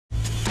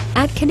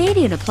At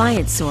Canadian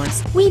Appliance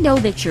Source, we know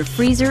that your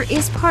freezer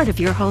is part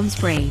of your home's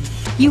brain.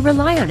 You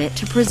rely on it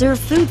to preserve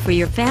food for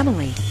your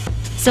family.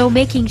 So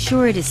making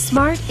sure it is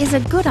smart is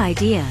a good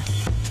idea.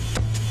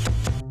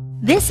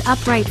 This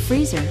upright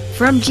freezer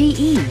from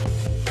GE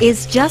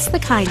is just the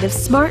kind of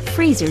smart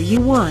freezer you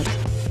want.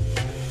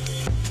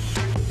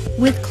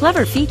 With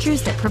clever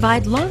features that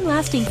provide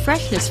long-lasting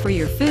freshness for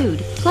your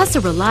food, plus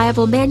a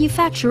reliable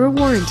manufacturer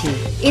warranty,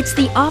 it's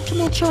the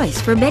optimal choice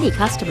for many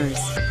customers.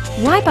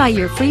 Why buy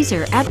your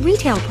freezer at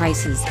retail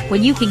prices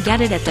when you can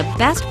get it at the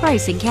best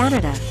price in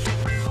Canada?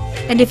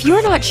 And if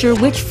you're not sure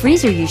which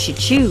freezer you should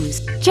choose,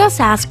 just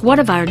ask one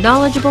of our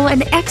knowledgeable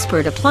and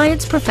expert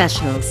appliance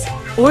professionals.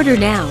 Order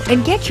now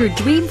and get your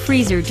dream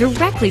freezer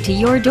directly to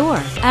your door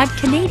at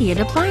Canadian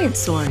Appliance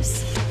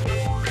Source.